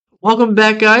Welcome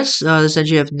back, guys. This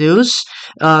is NGF News.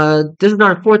 This is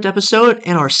our fourth episode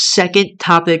and our second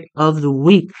topic of the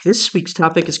week. This week's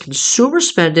topic is consumer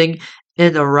spending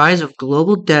and the rise of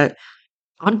global debt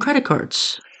on credit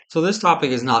cards. So this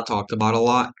topic is not talked about a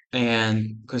lot, and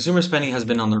consumer spending has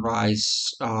been on the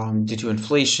rise due to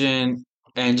inflation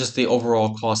and just the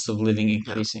overall cost of living Yeah.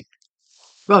 increasing.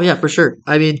 Well, yeah, for sure.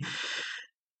 I mean,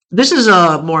 this is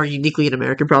more uniquely an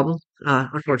American problem,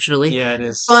 unfortunately. Yeah, it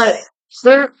is. But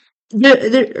there,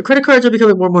 credit cards are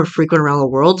becoming more and more frequent around the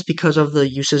world because of the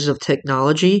uses of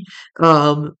technology.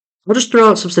 I'll just throw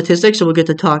out some statistics and we'll get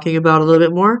to talking about it a little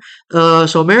bit more.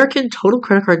 So American total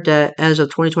credit card debt as of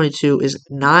 2022 is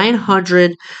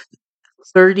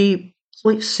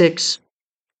 $930.6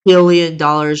 billion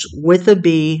with a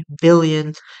B,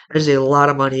 billion. That is a lot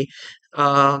of money.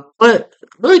 But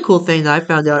really cool thing that I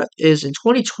found out is in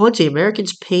 2020,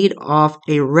 Americans paid off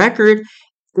a record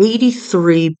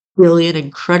 83 billion in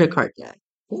credit card debt.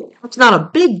 It's not a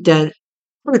big debt,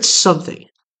 but it's something.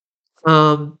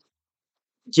 Um,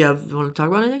 you want to talk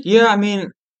about anything? Yeah, I mean,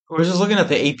 we're just looking at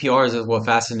the APRs is what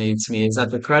fascinates me is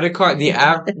that the credit card, the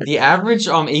average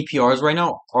APRs right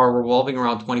now are revolving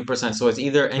around 20%. So it's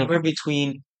either anywhere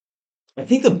between, I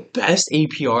think the best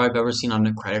APR I've ever seen on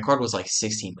a credit card was like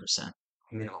 16%.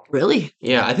 Really?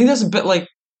 Yeah, I think that's a bit like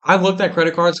I looked at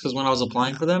credit cards because when I was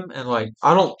applying for them, and like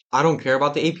I don't care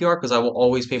about the APR because I will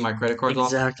always pay my credit cards off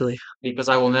Exactly. because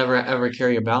I will never ever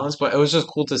carry a balance. But it was just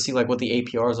cool to see like what the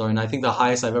APRs are, and I think the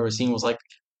highest I've ever seen was like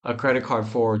a credit card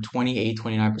for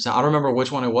 29%. I don't remember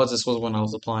which one it was. This was when I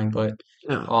was applying, but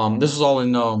Yeah. this was all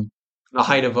in the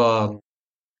height of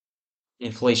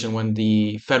inflation when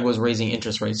the Fed was raising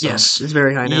interest rates. So Yes, it's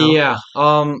very high now. yeah.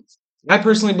 I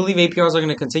personally believe APRs are going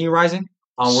to continue rising.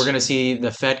 We're going to see the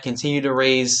Fed continue to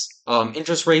raise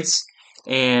interest rates,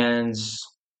 and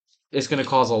it's going to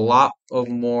cause a lot of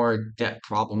more debt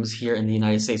problems here in the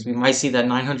United States. We might see that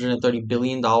 $930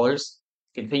 billion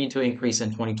continue to increase in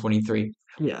 2023.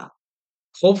 Yeah.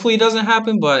 Hopefully, it doesn't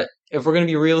happen, but if we're going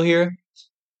to be real here,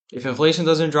 if inflation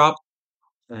doesn't drop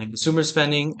and consumer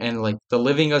spending and like the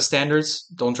living standards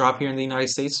don't drop here in the United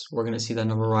States, we're going to see that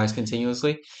number rise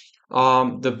continuously.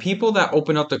 The people that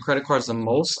open up the credit cards the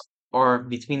most are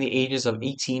between the ages of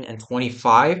 18 and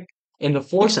 25. In the Makes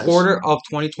fourth sense. quarter of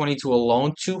 2022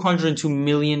 alone, 202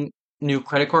 million new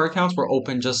credit card accounts were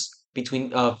opened just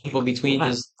between people between Wow.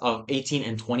 ages of 18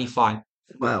 and 25.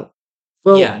 Wow.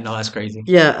 Yeah, Well, no, that's crazy.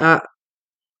 yeah,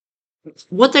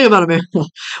 one thing about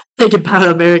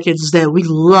Americans is that we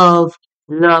love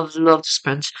to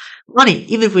spend money,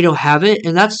 even if we don't have it,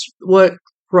 and that's what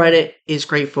credit is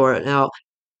great for. Now,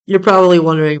 you're probably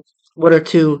wondering, what are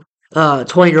two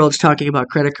 20-year-olds talking about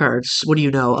credit cards? What do you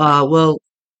know? Well,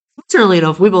 certainly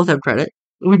enough, we both have credit.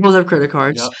 We both have credit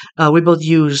cards. Yep, We both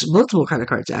use multiple credit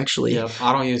cards, actually. yep.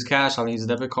 I don't use cash. I don't use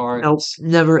debit Nope, cards.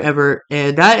 never ever.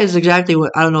 And that is exactly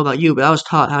what I don't know about you, but I was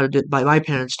taught how to do by my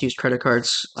parents to use credit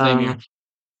cards. Same here.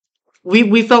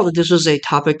 We felt that this was a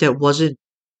topic that wasn't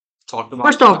Talked about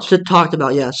first as off much. talked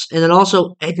about, yes, and then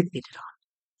also educated on.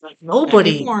 Like And people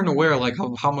nobody. aren't aware like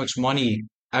of how much money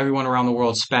everyone around the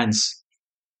world spends.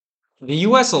 The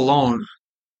US alone,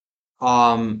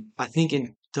 I think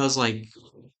it does like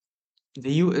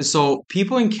so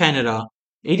people in Canada,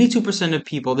 82% of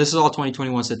people, this is all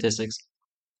 2021 statistics,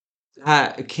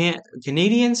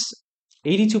 Canadians,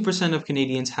 82% of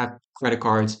Canadians have credit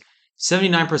cards.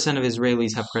 79% of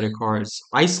Israelis have credit cards.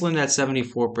 Iceland at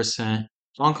 74%,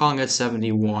 Hong Kong at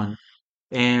 71,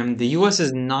 and the US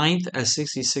is ninth at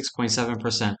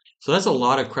 66.7%. So that's a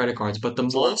lot of credit cards, but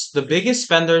the biggest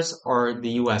spenders are the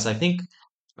US. I think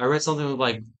I read something with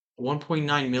like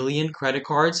 1.9 million credit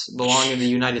cards belong in the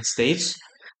United States,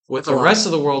 with That's a the lot. rest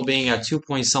of the world being at 2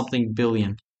 point something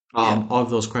billion Yeah. of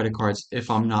those credit cards, if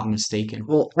I'm not mistaken.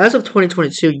 Well, as of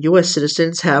 2022, U.S.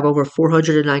 citizens have over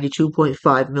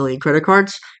 492.5 million credit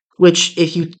cards, which,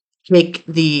 if you take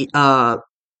the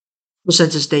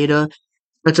census data,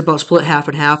 that's about split half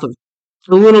and half of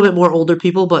a little bit more older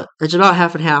people, but it's about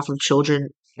half and half of children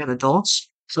and adults.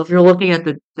 So if you're looking at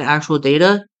the actual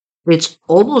data, it's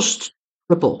almost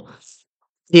triple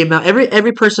the amount.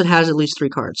 Every person has at least three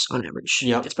cards on average.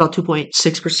 Yep. It's about Here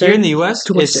 2.6%. in the US,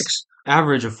 Two point it's six.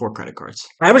 average of four credit cards.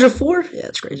 Average of four? Yeah,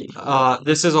 it's crazy.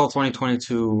 This is all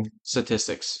 2022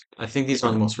 statistics. I think these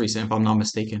are the most recent, if I'm not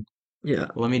mistaken. Yeah.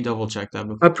 Let me double check that I'm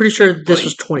before. pretty sure this But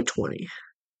was 2020.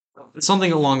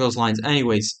 something along those lines.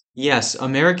 Anyways, yes,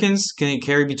 Americans can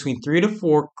carry between three to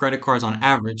four credit cards on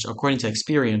average, according to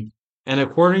Experian. And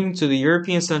according to the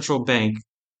European Central Bank,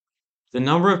 the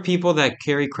number of people that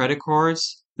carry credit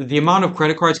cards, the amount of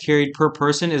credit cards carried per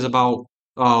person is about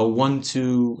one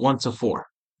to four.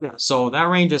 Yeah. So that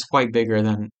range is quite bigger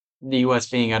than. the US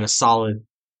being at a solid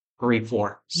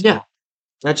 3-4. So Yeah.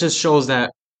 that just shows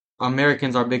that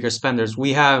Americans are bigger spenders.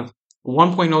 We have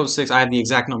 1.06, I have the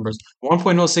exact numbers.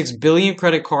 1.06 billion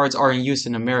credit cards are in use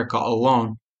in America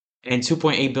alone, and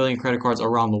 2.8 billion credit cards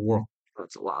around the world.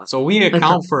 That's a lot. So we That's a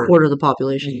account for, quarter of the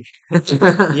population.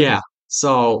 yeah.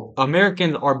 So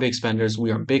Americans are big spenders.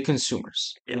 We are big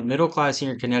consumers. The middle class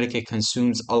here in Connecticut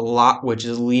consumes a lot, which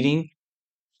is leading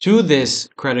to this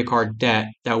credit card debt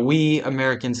that we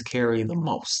Americans carry the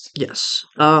most. Yes.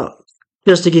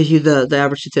 Just to give you the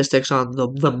average statistics on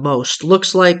the most,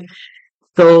 looks like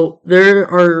so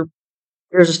there's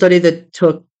a study that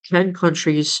took 10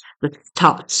 countries, the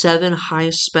top seven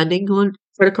highest spending on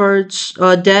credit cards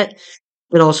debt,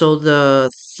 and also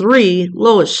the three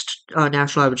lowest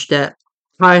national average debt.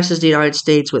 Highest is the United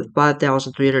States with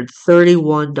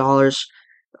 $5,331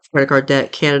 credit card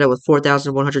debt, Canada with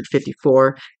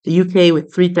 4,154, the UK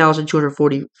with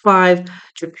 3,245,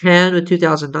 Japan with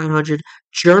 2,900,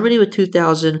 Germany with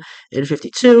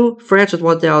 2,052, France with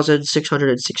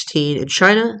 1,616, and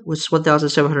China with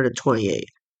 1,728.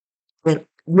 And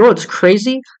you know what's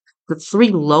crazy? The three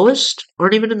lowest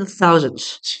aren't even in the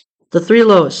thousands. The three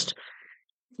lowest.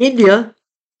 India,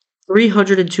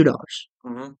 $302.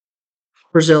 Mhm.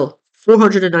 Brazil,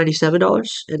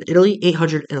 $497, and Italy,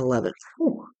 811.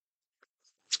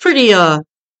 It's pretty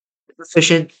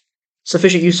efficient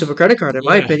sufficient use of a credit card in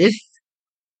my Yeah, opinion.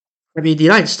 I mean the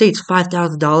United States,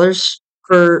 $5,000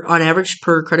 per on average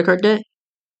per credit card debt.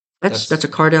 That's that's, a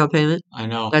car down payment. I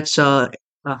know. That's a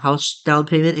house down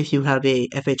payment if you have a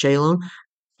FHA loan.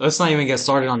 Let's not even get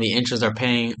started on the interest they're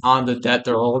paying on the debt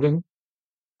they're holding.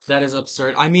 That is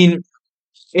absurd. I mean,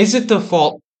 is it the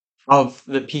fault of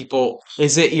the people?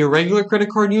 Is it irregular credit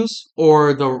card use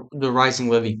or the rising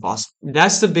living costs?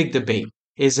 That's the big debate.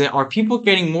 Is it are people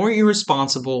getting more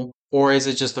irresponsible or is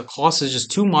it just the cost is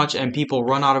just too much and people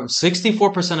run out of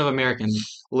 64% of Americans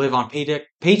live on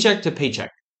paycheck to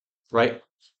paycheck, right?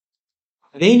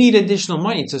 They need additional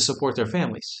money to support their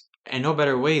families. And no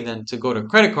better way than to go to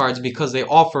credit cards because they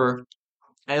offer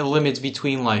limits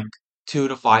between like 2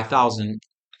 to 5,000.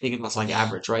 I think that's like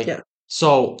average, right? Yeah.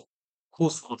 So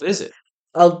whose fault is it?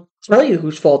 I'll tell you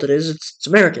whose fault it is. It's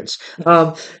Americans.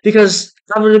 Because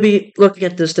I'm going to be looking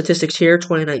at the statistics here.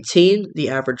 2019, the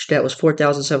average debt was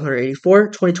 4,784.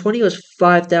 2020 was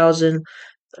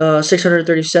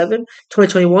 5,637.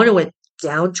 2021, it went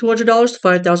down $200 to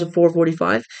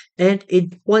 5,445. And in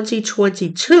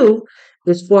 2022,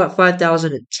 it's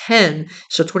 5,010.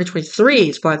 So 2023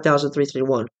 is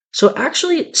 5,331. So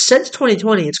actually, since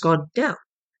 2020, it's gone down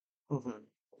Mhm.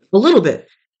 a little bit.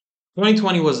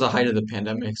 2020 was the height of the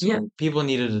pandemic, Yeah. so people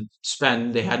needed to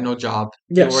spend. They had no job.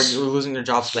 People were Yes. losing their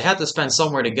jobs, so they had to spend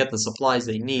somewhere to get the supplies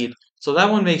they need. So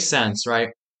that one makes sense, right?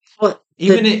 But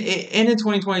Even the and in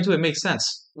 2022, it makes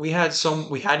sense. We had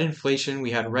inflation,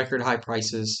 we had record high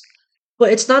prices,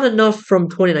 But it's not enough from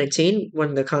 2019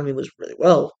 when the economy was really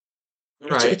well.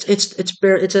 right? It's a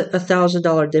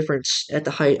 $1,000 difference at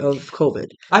the height of COVID.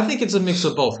 I think it's a mix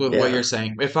of both with what Yeah. you're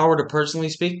saying. If I were to personally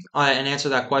speak and answer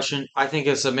that question, I think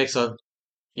it's a mix of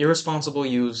irresponsible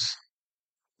use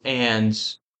and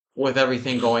with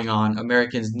everything going on,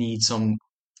 Americans need some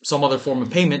other form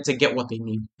of payment to get what they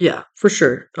need. Yeah, for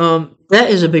sure. That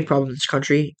is a big problem in this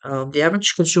country. The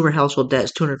average consumer household debt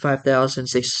is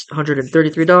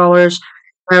 $205,633.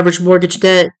 Average mortgage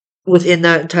debt within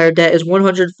that entire debt is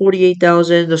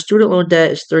 $148,000. The student loan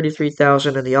debt is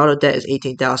 $33,000, and the auto debt is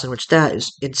 $18,000, which that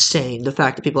is insane. The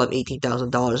fact that people have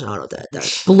 $18,000 in auto debt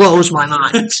that blows my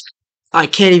mind. I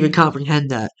can't even comprehend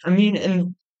that. I mean,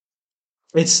 and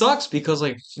it sucks because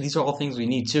like these are all things we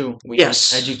need too. We need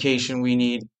Yes. education, we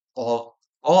need all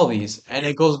these. And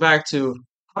it goes back to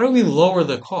how do we lower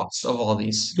the cost of all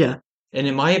these? Yeah. And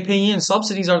in my opinion,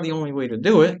 subsidies are the only way to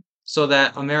do it so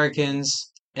that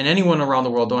Americans and anyone around the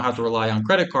world don't have to rely on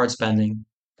credit card spending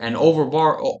and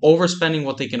overspending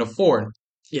what they can afford.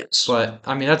 Yes. But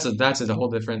I mean that's a whole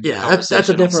different Yeah, that's a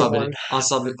conversation different one.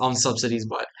 on subsidies.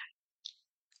 But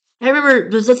I remember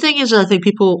the thing is, I think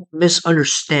people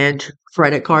misunderstand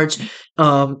credit cards,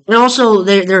 and also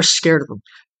they're scared of them.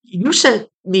 You sent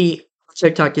me a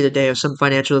TikTok the other day of some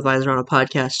financial advisor on a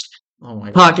podcast oh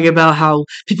my god, talking about how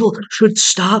people should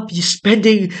stop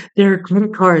spending their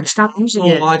credit card, stop using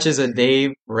someone it. watches a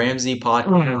Dave Ramsey podcast.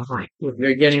 Oh my,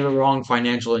 You're getting the wrong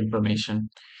financial information.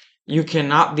 You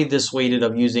cannot be dissuaded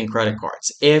of using credit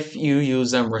cards if you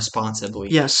use them responsibly.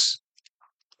 yes,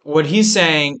 What he's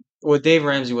saying, what Dave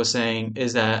Ramsey was saying,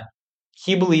 is that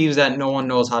he believes that no one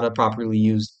knows how to properly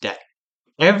use debt.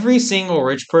 Every single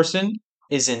rich person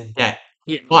is in debt,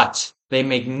 yeah, but they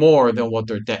make more than what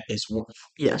their debt is worth.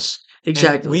 yes. And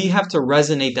Exactly. we have to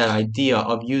resonate that idea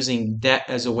of using debt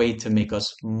as a way to make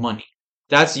us money.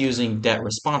 That's using debt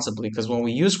responsibly because when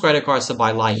we use credit cards to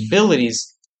buy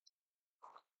liabilities,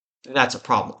 that's a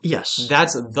problem. Yes.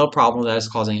 That's the problem that is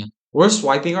causing it. We're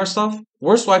swiping our stuff,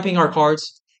 we're swiping our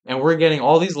cards, and we're getting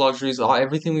all these luxuries,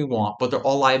 everything we want, but they're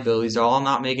all liabilities. They're all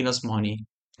not making us money.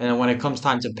 And then when it comes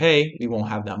time to pay, we won't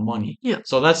have that money. Yeah.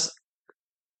 So that's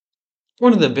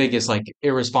one of the biggest like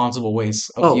irresponsible ways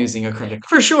of Oh, using a credit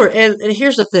for card. sure. And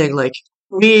here's the thing, like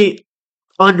we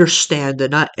understand that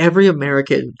not every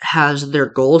American has their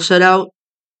goal set out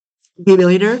to be a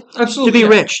millionaire, to Absolutely, be yeah.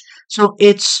 rich. So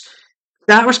it's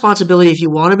that responsibility. If you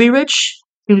want to be rich,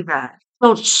 do that.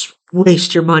 Don't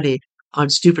waste your money on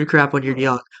stupid crap when you're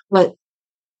young. But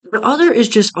the other is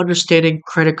just understanding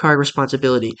credit card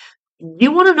responsibility.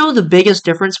 You want to know the biggest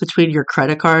difference between your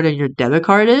credit card and your debit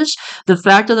card is the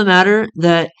fact of the matter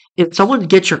that if someone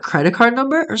gets your credit card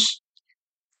numbers,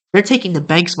 they're taking the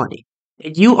bank's money.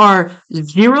 And you are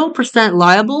 0%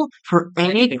 liable for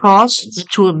any costs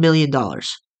to $1 million.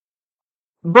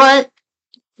 But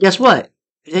guess what?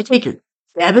 If they take your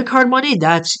debit card money,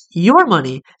 that's your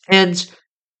money. And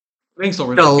Banks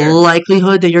don't the really care.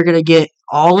 likelihood that you're going to get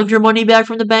all of your money back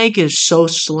from the bank is so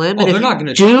slim. Oh, And they're if not you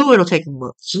gonna try. do, it'll take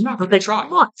months. They're not It'll gonna take try.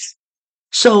 months.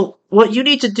 So what you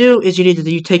need to do is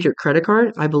you take your credit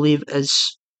card. I believe as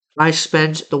I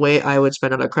spend the way I would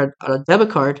spend on a debit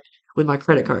card with my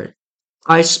credit card.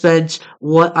 I spend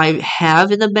what I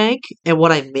have in the bank and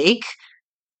what I make,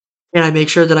 and I make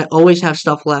sure that I always have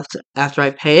stuff left after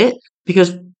I pay it.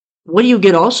 Because what do you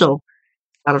get also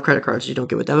out of credit cards you don't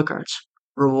get with debit cards?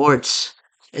 Rewards.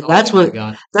 And Oh my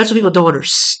God. that's what people don't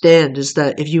understand is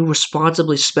that if you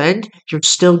responsibly spend, you're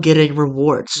still getting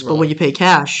rewards. But when Right. you pay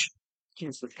cash, you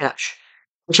get the cash.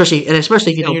 Especially if you And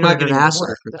don't you're put not it in an getting asset.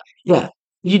 rewarded for that. Yeah.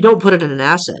 If you don't put it in an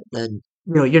asset, then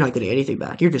you're not getting anything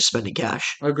back. You're just spending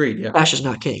cash. Agreed, yeah. Cash is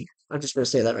not king. I'm just gonna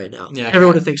say that right now. Yeah,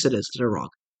 Everyone who cat. thinks it is, they're wrong.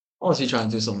 Unless you're trying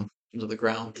to do some under the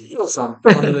ground, some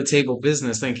under the table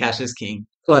business, then cash is king.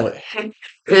 But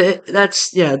But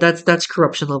that's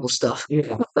corruption level stuff.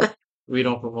 yeah, we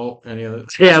don't promote any of it.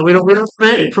 Yeah, we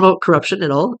don't promote corruption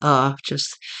at all.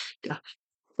 Just yeah.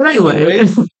 But anyway,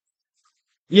 Anyways,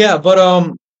 yeah,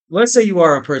 but let's say you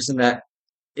are a person that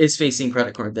is facing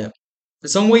credit card debt.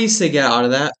 Some ways to get out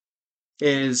of that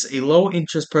is a low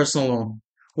interest personal loan.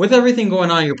 With everything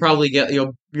going on, you probably get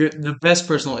the best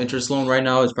personal interest loan right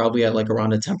now is probably at like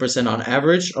around a 10% on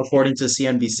average, according to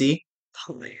CNBC.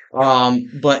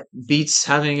 But beats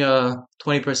having a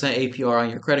 20% APR on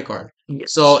your credit card.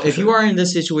 yes, So for if you sure. are in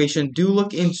this situation, do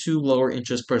look into lower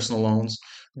interest personal loans.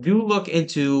 Do look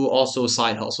into also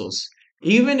side hustles.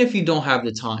 Even if you don't have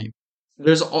the time,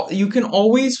 you can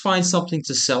always find something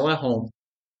to sell at home.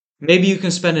 Maybe you can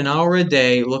spend an hour a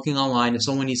day looking online if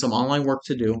someone needs some online work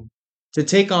to do to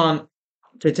take on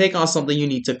something you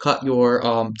need to cut your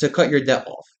debt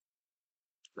off.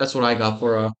 That's what I got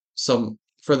for some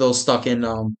for those stuck in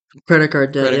Credit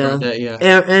card debt, credit yeah. card debt, yeah.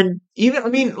 And Even I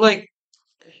mean like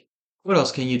what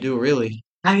else can you do really?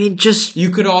 I mean, just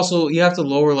You have to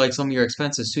lower like some of your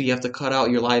expenses too. You have to cut out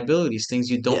your liabilities, things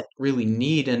you yeah, don't really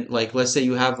need and like let's say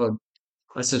you have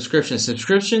a subscription.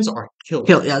 Subscriptions are killer.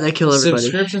 they kill everybody.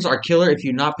 Subscriptions are killer if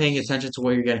you're not paying attention to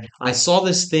what you're getting. I saw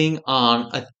this thing on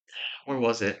where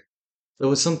was it? There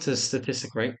was some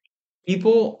statistic, right?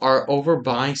 People are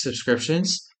overbuying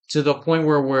subscriptions to the point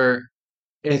where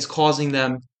it's causing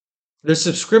them their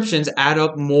subscriptions add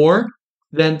up more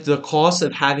than the cost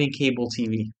of having cable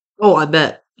TV. Oh, I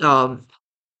bet.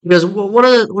 Because one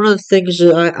of the things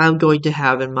that I'm going to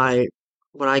have in my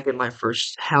when I get my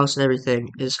first house and everything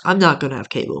is I'm not going to have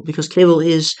cable because cable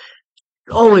is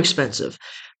oh expensive.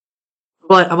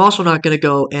 But I'm also not going to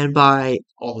go and buy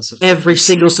All the every subscriptions.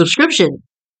 single subscription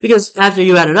because after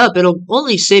you add it up, it'll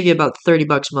only save you about $30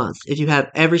 a month if you have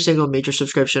every single major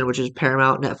subscription, which is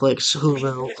Paramount, Netflix,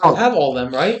 Hulu. I have all of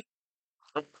them, right?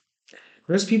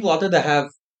 There's people out there that have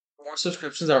more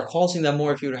subscriptions that are costing them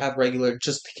more if you would have regular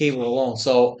just cable alone.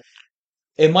 So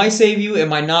it might save you, it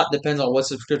might not, depends on what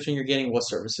subscription you're getting, what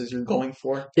services you're going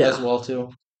for as Yeah, well too.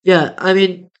 yeah. I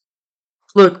mean,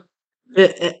 look,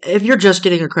 if you're just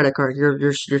getting a credit card, you're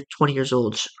 20 years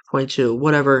old, 22,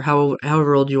 whatever,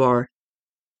 however old you are.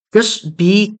 Just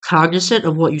be cognizant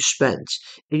of what you spend.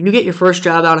 If you get your first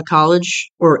job out of college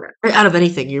or out of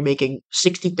anything, you're making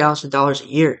 $60,000 a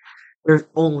year. There's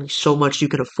only so much you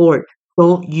can afford.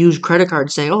 Don't use credit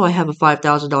cards saying, "Oh, I have a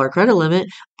 $5,000 credit limit.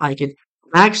 I can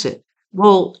max it."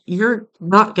 Well, you're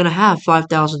not gonna have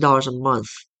 $5,000 a month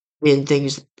in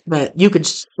things that you could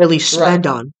at least Right. spend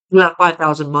on. You have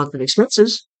 5,000 a month in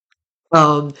expenses.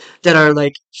 um, that are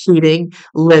like heating,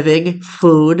 living,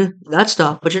 food, that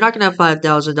stuff. But you're not gonna have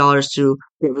 $5,000 to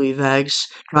get Louis Vuitton's,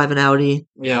 drive an Audi,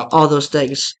 Yeah. all those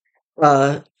things.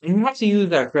 Uh, And you have to use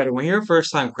that credit. When you're a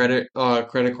first time credit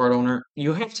card owner,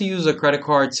 you have to use a credit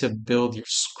card to build your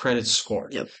credit score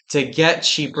yep. to get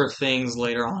cheaper things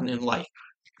later on in life.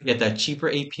 Get that cheaper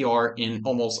APR in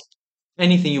almost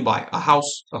anything you buy, a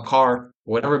house, a car,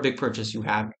 whatever big purchase you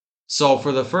have. So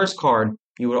for the first card,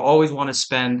 you would always want to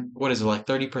spend, what is it, like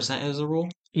 30% is the rule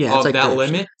Yeah, it's of like that 30%.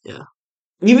 limit. Yeah.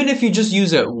 Even if you just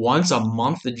use it once a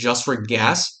month just for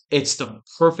gas, it's the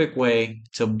perfect way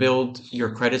to build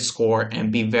your credit score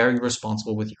and be very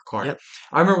responsible with your card. Yep.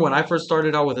 I remember when I first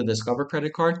started out with a Discover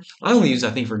credit card, I only used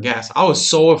that thing for gas. I was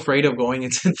so afraid of going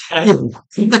into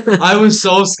debt. I was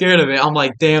so scared of it. I'm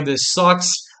like, damn, this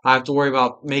sucks. I have to worry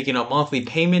about making a monthly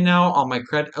payment now on my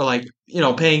credit, like,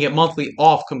 paying it monthly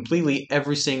off completely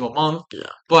every single month. Yeah.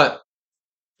 But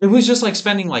it was just like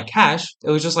spending like cash. It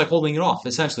was just like holding it off,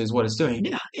 essentially, is what it's doing.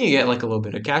 Yeah. You get like a little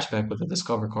bit of cash back with the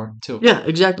Discover card too. Yeah,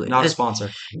 exactly. Not a sponsor.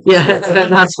 Yeah,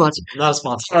 not sponsored. Not a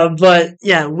sponsor. But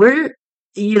yeah,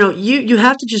 you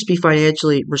have to just be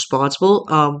financially responsible.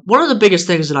 One of the biggest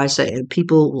things that I say, and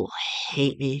people will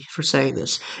hate me for saying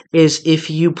this, is if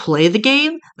you play the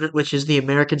game, which is the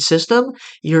American system,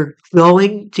 you're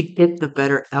going to get the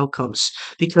better outcomes.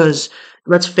 Because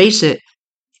let's face it,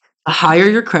 the higher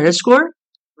your credit score,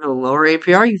 the lower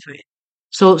APR you pay.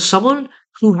 So someone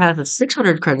who has a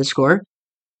 600 credit score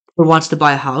who wants to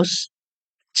buy a house,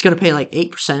 it's going to pay like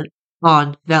 8%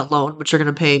 on that loan, which you're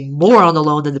going to pay more on the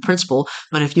loan than the principal.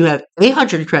 But if you have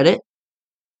 800 credit,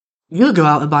 you'll go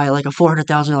out and buy like a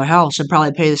 $400,000 house and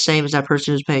probably pay the same as that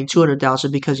person who's paying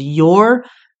 200,000 because your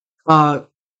uh,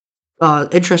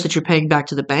 interest that you're paying back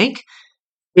to the bank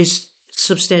is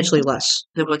substantially less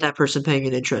than what that person paying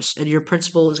in interest, and your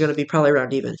principal is going to be probably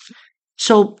around even.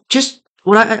 So just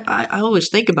what I always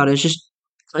think about is just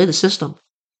play the system.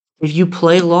 If you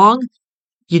play long,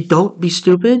 you don't be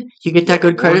stupid. You get that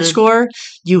good credit Rewarded. score.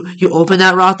 You open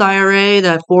that Roth IRA,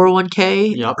 that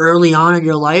 401k Yep. early on in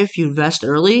your life. You invest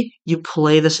early. You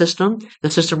play the system. The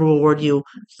system will reward you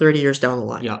 30 years down the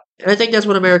line. Yep. And I think that's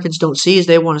what Americans don't see is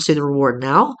they want to see the reward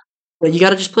now. But you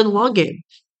got to just play the long game.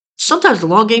 Sometimes the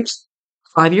long game's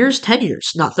 5 years, 10 years,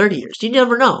 not 30 years. You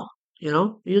never know.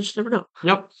 You just never know.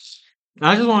 Yep. And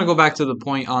I just want to go back to the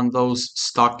point on those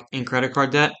stuck in credit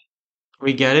card debt.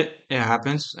 We get it. It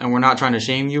happens, and we're not trying to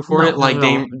shame you for No, it. not at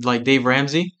all. Like Dave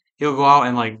Ramsey, he'll go out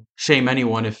and like shame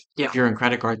anyone Yeah, if you're in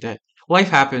credit card debt. Life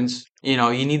happens. You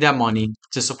need that money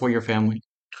to support your family.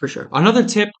 for sure. Another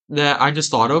tip that I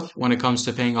just thought of when it comes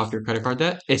to paying off your credit card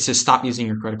debt is to stop using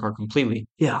your credit card completely.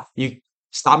 Yeah, You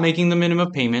stop making the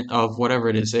minimum payment of whatever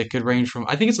it is. It could range from,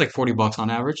 I think it's like $40 on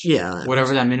average, yeah,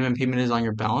 whatever that minimum payment is on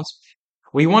your balance.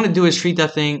 What you want to do is treat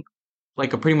that thing like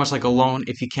pretty much like a loan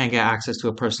if you can't get access to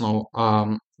a personal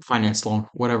finance loan,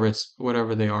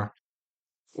 whatever they are.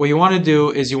 What you want to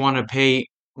do is you want to pay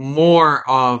more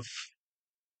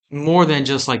than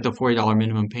just like the $40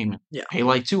 minimum payment. yeah. Pay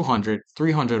like 200,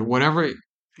 300, whatever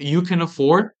you can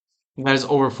afford. That is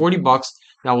over $40.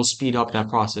 That will speed up that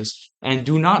process. And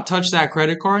do not touch that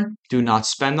credit card. Do not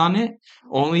spend on it.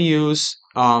 Only use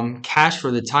cash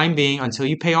for the time being until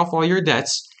you pay off all your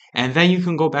debts. And then you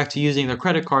can go back to using the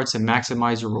credit cards and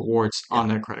maximize your rewards Yeah. on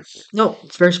that credit card. No,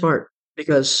 it's very smart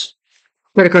because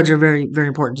credit cards are very, very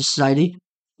important to society.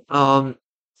 Um,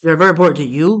 they're very important to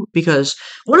you because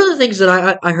one of the things that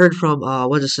I heard from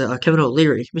what is it, Kevin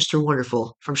O'Leary, Mr.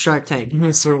 Wonderful from Shark Tank.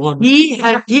 Mr. One. He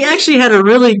actually had a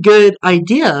really good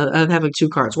idea of having two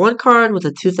cards. One card with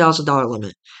a $2,000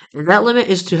 limit, and that limit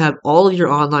is to have all of your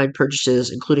online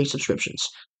purchases, including subscriptions.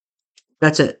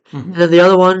 That's it. And then the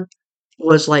other one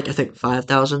was like I think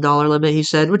 $5,000 limit. He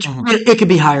said, which Mhm. it could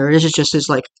be higher. This is just his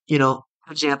like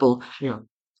example Yeah.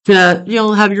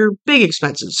 to have your big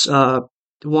expenses.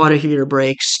 Water heater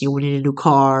breaks. You need a new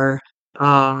car.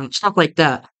 Stuff like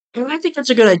that. And I think that's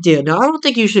a good idea. Now I don't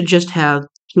think you should just have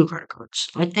two credit cards.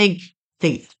 I think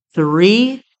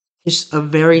three is a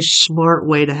very smart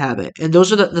way to have it. And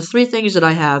those are the three things that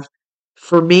I have.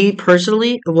 For me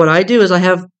personally, what I do is I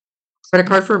have credit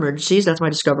card for emergencies. That's my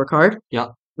Discover card. Yeah.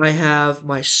 I have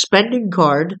my spending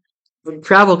card and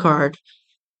travel card,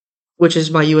 which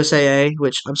is my USAA,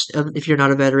 which if you're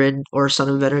not a veteran or son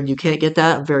of a veteran, you can't get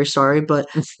that. I'm very sorry, but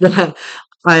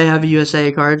I have a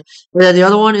USAA card. And then the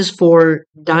other one is for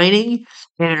dining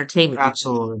and entertainment,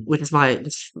 Absolutely. which is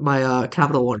my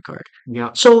Capital One card. Yeah.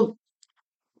 So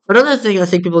another thing I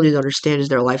think people need to understand is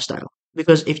their lifestyle.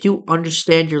 Because if you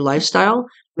understand your lifestyle,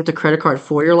 get the credit card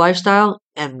for your lifestyle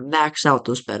and max out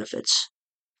those benefits.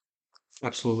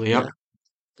 Absolutely. Yeah. Yep.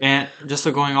 And just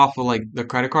to going off of like the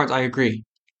credit cards, I agree.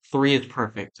 Three is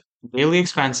perfect. Daily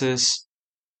expenses,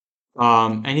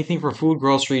 anything for food,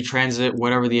 grocery, transit,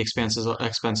 whatever the expenses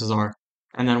are,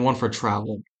 and then one for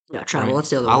travel. Yeah, travel. Right. That's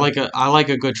the other I one. like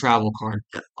a good travel card.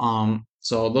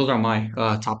 So those are my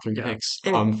top three Yeah. picks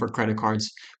And, for credit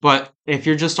cards. But if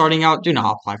you're just starting out, do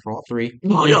not apply for all three.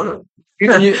 no, You, no, no.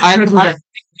 I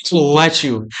will let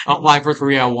you apply for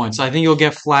three at once. I think you'll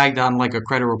get flagged on like a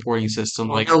credit reporting system.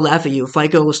 Well, Like, they'll laugh at you.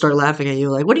 FICO will start laughing at you.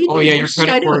 Like, what are you oh doing? yeah, What's this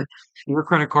guy doing? your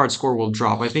credit card score will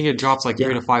drop. I think it drops like three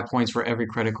Yeah. to 5 points for every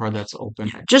credit card that's open.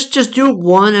 Yeah. Just do it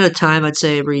one at a time. I'd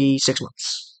say every 6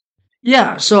 months.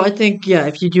 Yeah. So I think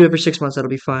if you do every 6 months, that'll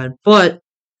be fine. But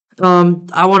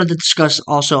I wanted to discuss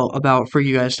also about for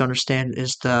you guys to understand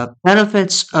is the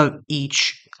benefits of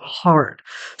each card.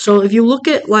 So if you look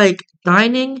at like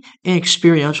dining and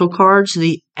experiential cards,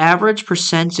 the average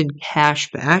percent in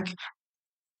cash back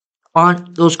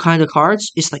on those kind of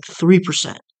cards is like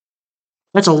 3%.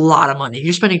 That's a lot of money. If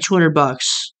you're spending $200,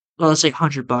 well, let's say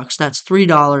 $100. That's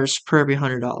 $3 per every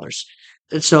 $100.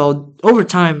 And so over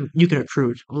time, you can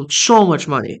accrue so much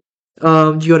money.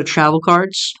 You go to travel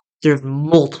cards. There's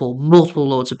multiple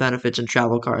loads of benefits in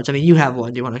travel cards. I mean, you have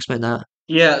one. Do you want to explain that?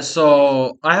 Yeah,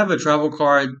 so I have a travel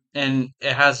card and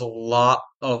it has a lot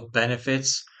of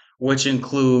benefits, which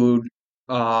include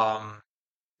um,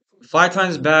 5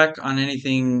 times back on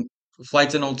anything,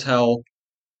 flights and hotel,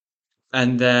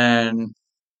 and then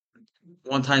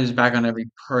 1 times back on every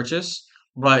purchase.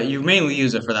 But you mainly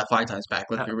use it for that 5 times back,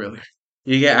 let's Uh, be real.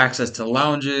 You get access to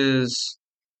lounges,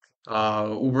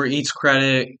 Uber Eats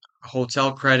credit,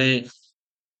 hotel credit,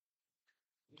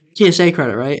 TSA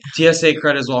credit, right? TSA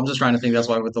credit as well. I'm just trying to think. That's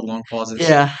why with the long pauses.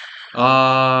 Yeah.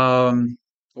 Um,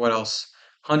 what else?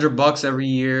 $100 every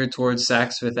year towards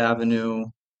Saks Fifth Avenue.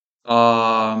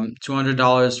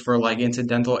 $200 for like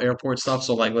incidental airport stuff.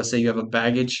 So like, let's say you have a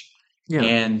baggage Yeah.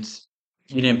 and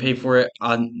you didn't pay for it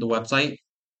on the website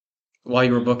while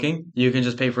you were booking, you can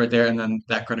just pay for it there, and then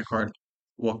that credit card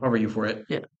will cover you for it.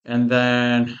 Yeah. And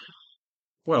then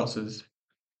what else is?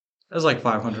 There's like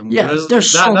 500 more. Yeah. There's That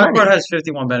so that card many. has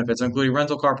 51 benefits, including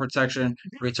rental car protection,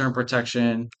 return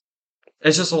protection.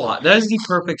 It's just a lot. That is the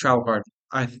perfect travel card.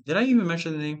 Did I even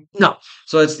mention the name? No.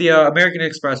 So it's the American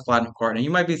Express Platinum card. And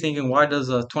you might be thinking, why does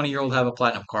a 20-year-old have a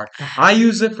Platinum card? I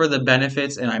use it for the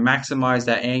benefits and I maximize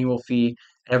that annual fee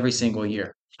every single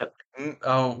year.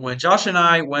 When Josh and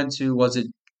I went to, was it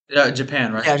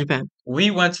Japan, right? Yeah, Japan.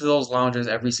 We went to those lounges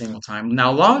every single time.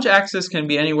 Now, lounge access can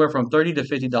be anywhere from $30 to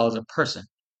 $50 a person.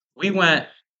 We went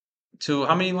to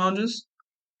how many lounges?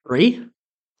 3?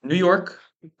 New York,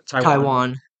 Taiwan,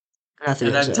 Taiwan. I think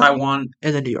and that's then it. Taiwan.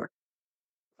 And then New York.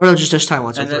 Or no, just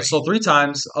Taiwan, so And then 3. so 3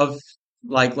 times of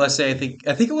like let's say I think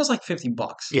it was like $50,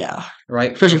 Yeah.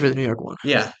 right? Especially for the New York one.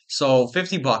 Yeah. So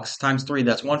 $50 times three,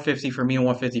 that's 150 for me and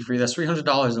 150 for you. That's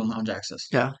 $300 in lounge access.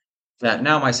 Yeah. That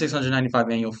now my 695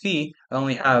 annual fee, I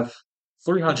only have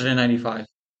 $395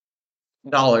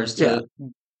 Yeah. to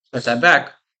get that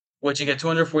back, which you get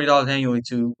 $240 annually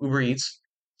to Uber Eats.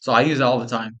 So I use that all the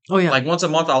time. Oh, yeah. Like once a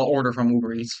month I'll order from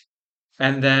Uber Eats.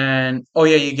 And then, oh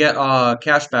yeah, you get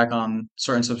cash back on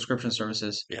certain subscription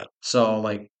services. Yeah. So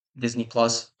like Disney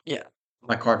Plus, Yeah.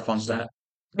 my card funds that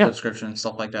Yeah. subscription and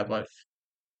stuff like that. But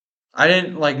I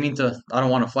didn't like mean to. I don't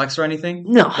want to flex or anything.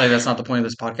 No. Like that's not the point of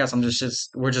this podcast. I'm just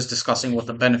we're just discussing what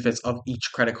the benefits of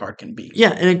each credit card can be.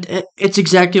 Yeah, and it's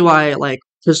exactly why, like,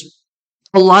 because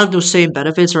a lot of those same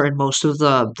benefits are in most of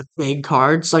the big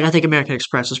cards. Like, I think American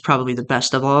Express is probably the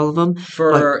best of all of them. But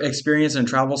For experience and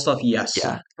travel stuff, yes.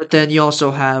 yeah, but then you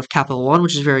also have Capital One,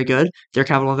 which is very good. Their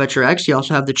Capital One Venture X. You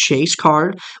also have the Chase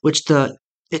card, which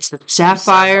it's the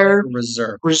Sapphire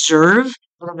Reserve. Reserve.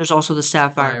 And then there's also the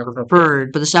Sapphire Sapphire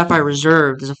Preferred, but the Sapphire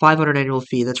Reserve, there's a 500 annual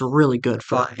fee that's really good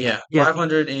for Yeah, yeah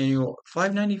 500 annual,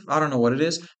 590. I don't know what it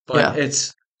is, but yeah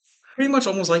it's pretty much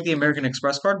almost like the American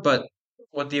Express card. But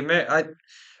what the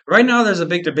right now there's a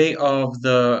big debate of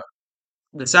the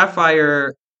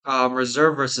Sapphire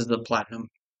Reserve versus the Platinum.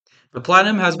 The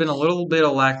Platinum has been a little bit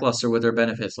of lackluster with their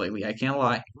benefits lately. I can't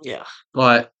lie, yeah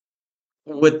but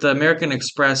with the American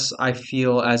Express, I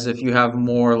feel as if you have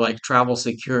more like travel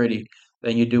security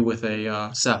than you do with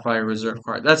a Sapphire Reserve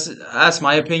card. That's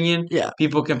my opinion. yeah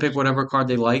People can pick whatever card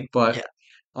they like, but yeah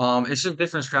it's just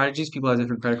different strategies. People have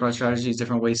different credit card strategies,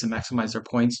 different ways to maximize their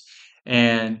points.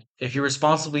 And if you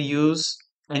responsibly use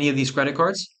any of these credit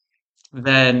cards,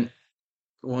 then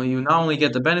well, you not only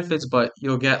get the benefits, but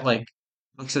you'll get like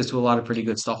access to a lot of pretty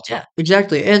good stuff too. Yeah,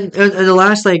 exactly. And the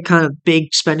last like kind of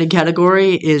big spending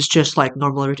category is just like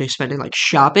normal everyday spending, like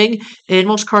shopping. And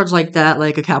most cards like that,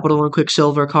 like a Capital One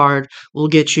Quicksilver card, will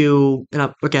get you.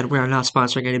 And again, we are not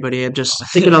sponsoring anybody. I'm just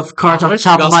thinking of I cards off the wish we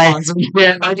top of got my. sponsored.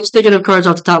 Yeah, I'm just thinking of cards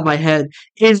off the top of my head.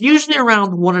 Is usually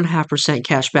around 1.5%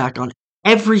 cash back on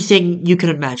everything you can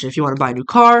imagine. If you want to buy a new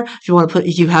car, if you want to put,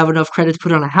 if you have enough credit to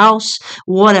put on a house,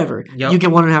 whatever, you Yep. get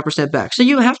 1.5% back. So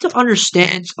you have to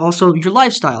understand also your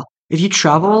lifestyle. If you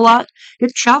travel a lot,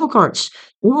 get travel cards.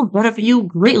 It will benefit you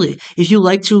greatly. If you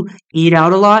like to eat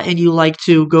out a lot and you like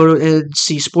to go to and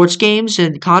see sports games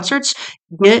and concerts,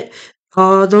 get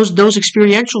those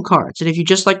experiential cards. And if you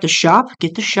just like to shop,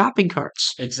 get the shopping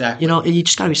cards. You Exactly. know, and you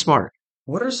just gotta be smart.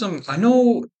 What are some? I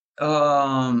know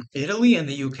Italy and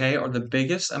the UK are the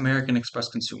biggest American Express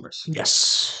consumers.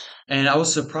 Yes. And I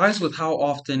was surprised with how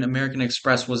often American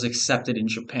Express was accepted in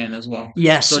Japan as well.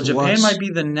 Yes, So it Japan was. might be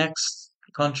the next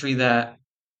country that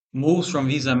moves from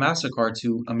Visa and MasterCard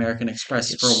to American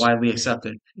Express for Yes. widely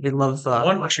accepted. They love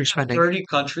luxury spending. 130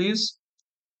 countries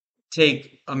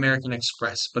take American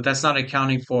Express, but that's not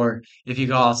accounting for if you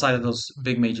go outside of those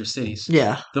big major cities.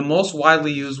 Yeah. The most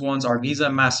widely used ones are Visa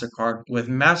and MasterCard, with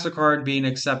MasterCard being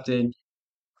accepted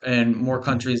in more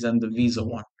countries than the Visa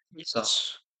one. So,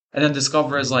 Yes. and then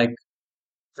Discover is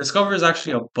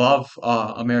actually above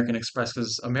American Express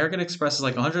because American Express is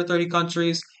like 130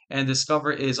 countries and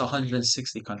Discover is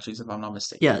 160 countries, if I'm not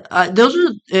mistaken. Yeah, those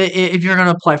are if you're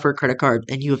gonna apply for a credit card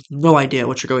and you have no idea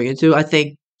what you're going into. I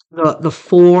think the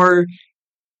four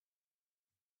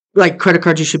like credit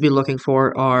cards you should be looking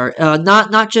for are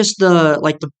not just the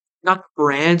like the not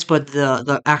brands, but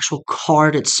the actual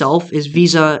card itself is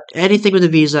Visa. Anything with a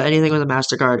Visa, anything with a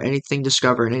Mastercard, anything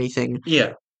Discover, and anything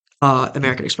Yeah,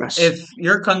 American Express. if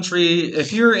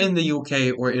you're in the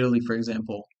UK or Italy, for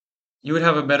example, you would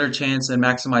have a better chance at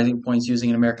maximizing points using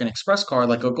an American Express card,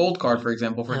 like a gold card, for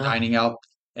example, for Yeah, dining out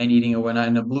and eating and whatnot,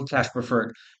 and a Blue Cash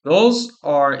Preferred. Those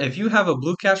are, if you have a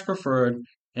Blue Cash Preferred,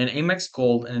 an Amex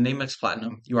Gold, and an Amex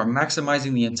Platinum, you are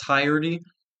maximizing the entirety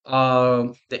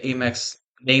of the Amex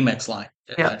line,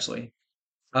 yeah, essentially.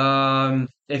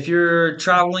 If you're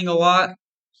traveling a lot,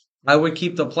 I would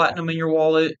keep the Platinum in your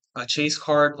wallet, a Chase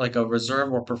card, like a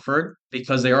Reserve or Preferred,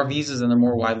 because they are visas and they're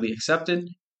more widely accepted.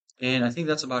 And I think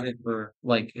that's about it for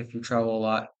like if you travel a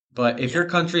lot. But if yeah, your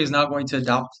country is not going to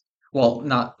adopt, well,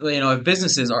 not, if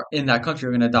businesses are in that country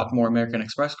are going to adopt more American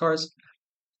Express cards,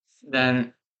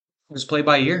 then just play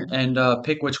by ear and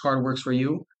pick which card works for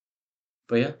you.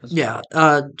 But yeah,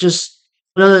 yeah. Just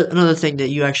another thing that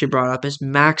you actually brought up is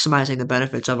maximizing the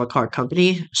benefits of a card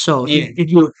company. So yeah, if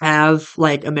you have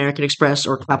like American Express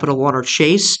or Capital One or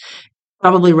Chase,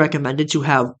 probably recommended to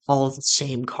have all of the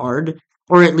same card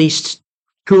or at least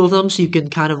two of them so you can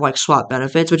kind of like swap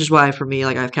benefits, which is why for me,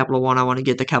 like I have Capital One, I want to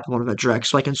get the Capital One event direct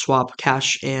so I can swap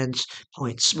cash and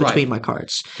points right. between my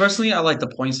cards. Personally, I like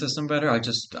the point system better.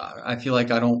 I feel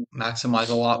like I don't maximize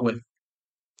a lot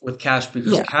with cash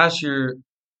because Yeah, cash your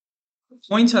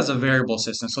Points has a variable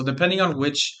system. So depending on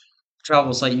which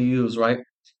travel site you use, right?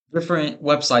 Different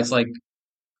websites like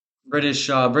British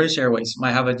Airways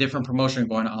might have a different promotion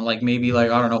going on. Like maybe like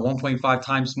I don't know, 1.5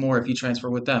 times more if you transfer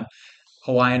with them.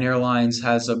 Hawaiian Airlines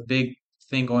has a big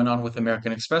thing going on with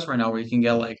American Express right now where you can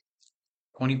get like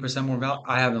 20% more value.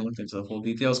 I haven't looked into the full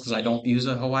details because I don't use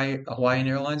Hawaiian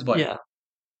Airlines, but yeah,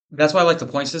 that's why I like the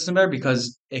point system better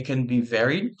because it can be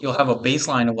varied. You'll have a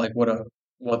baseline of like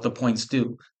what the points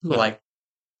do. So yeah. like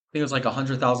think it was like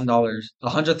 $100,000.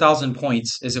 100,000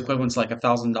 points is equivalent to like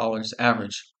 $1,000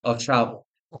 average of travel.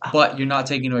 But you're not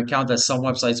taking into account that some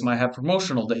websites might have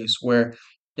promotional days where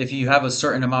if you have a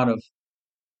certain amount of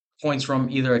points from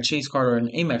either a Chase card or an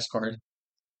Amex card,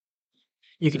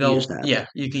 You can use that.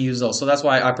 you can use those. So that's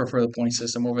why I prefer the point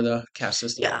system over the cash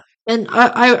system. Yeah, and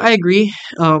I agree.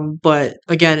 But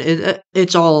again,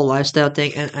 it's all a lifestyle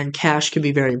thing, and cash can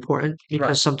be very important Right.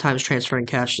 because sometimes transferring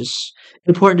cash is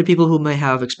important to people who may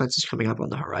have expenses coming up on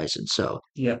the horizon. So,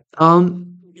 Yeah.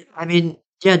 um, I mean,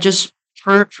 yeah, just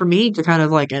for me to kind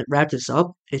of like wrap this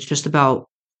up, it's just about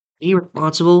be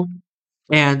responsible,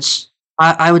 and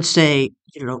I would say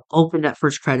open that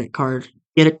first credit card,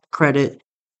 get a credit,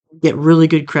 get really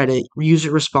good credit, use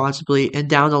it responsibly, and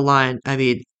down the line, I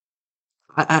mean.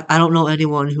 I don't know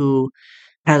anyone who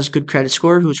has good credit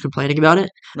score who's complaining about it,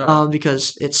 Right.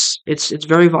 because it's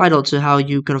very vital to how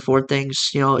you can afford things.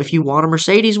 You know, if you want a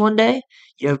Mercedes one day,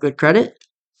 you have good credit.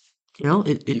 You know,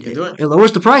 You can do it. it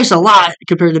lowers the price a lot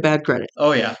compared to bad credit.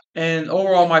 Oh yeah. And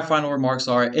overall my final remarks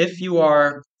are if you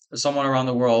are someone around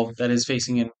the world that is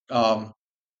facing in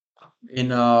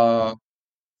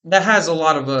that has a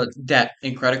lot of debt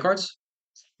in credit cards,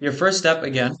 Your first step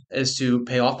again is to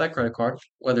pay off that credit card,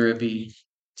 whether it be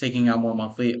taking out more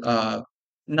monthly,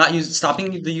 not use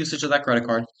stopping the usage of that credit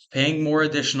card, paying more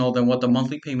additional than what the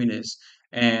monthly payment is,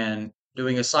 and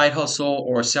doing a side hustle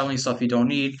or selling stuff you don't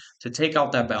need to take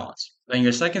out that balance. Then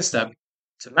your second step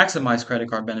to maximize credit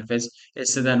card benefits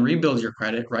is to then rebuild your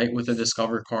credit, right, with a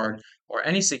Discover card or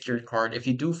any secured card if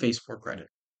you do face poor credit.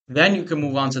 Then you can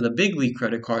move on to the big league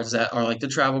credit cards that are like the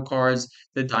travel cards,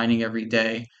 the dining every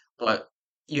day. But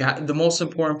the most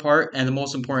important part and the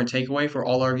most important takeaway for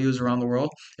all our viewers around the world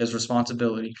is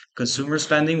responsibility. Consumer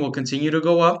spending will continue to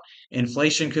go up.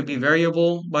 Inflation could be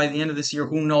variable by the end of this year.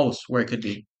 Who knows where it could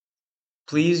be?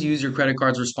 Please use your credit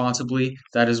cards responsibly.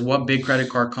 That is what big credit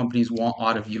card companies want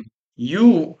out of you.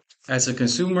 You, as a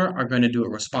consumer, are going to do it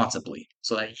responsibly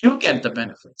so that you get the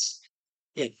benefits.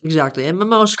 Yeah, exactly. And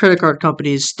most credit card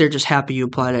companies, they're just happy you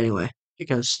applied anyway.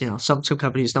 Because, some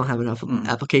companies don't have enough Mm.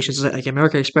 applications. Like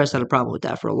American Express had a problem with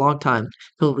that for a long time,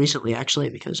 until recently, actually,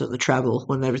 because of the travel.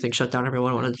 When everything shut down,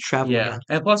 everyone wanted to travel Yeah, again.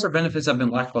 and plus their benefits have been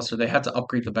lackluster. They had to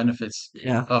upgrade the benefits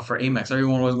Yeah, for Amex.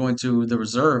 Everyone was going to the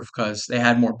Reserve because they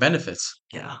had more benefits.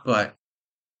 yeah, But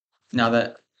now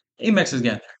that Amex is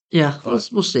getting there, yeah. but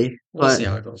We'll see. we'll But see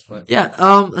how it goes. But yeah,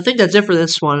 I think that's it for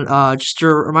this one. Just a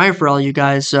reminder for all you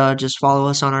guys, just follow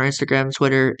us on our Instagram,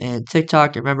 Twitter, and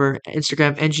TikTok. Remember,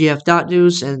 Instagram,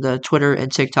 ngf.news, and the Twitter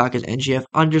and TikTok is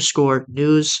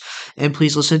ngf_news. And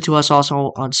please listen to us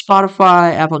also on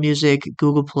Spotify, Apple Music,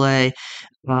 Google Play,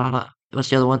 what's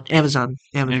the other one? Amazon.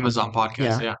 Amazon podcast,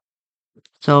 Yeah. yeah.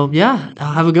 So, yeah,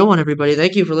 have a good one, everybody.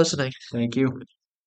 Thank you for listening. Thank you.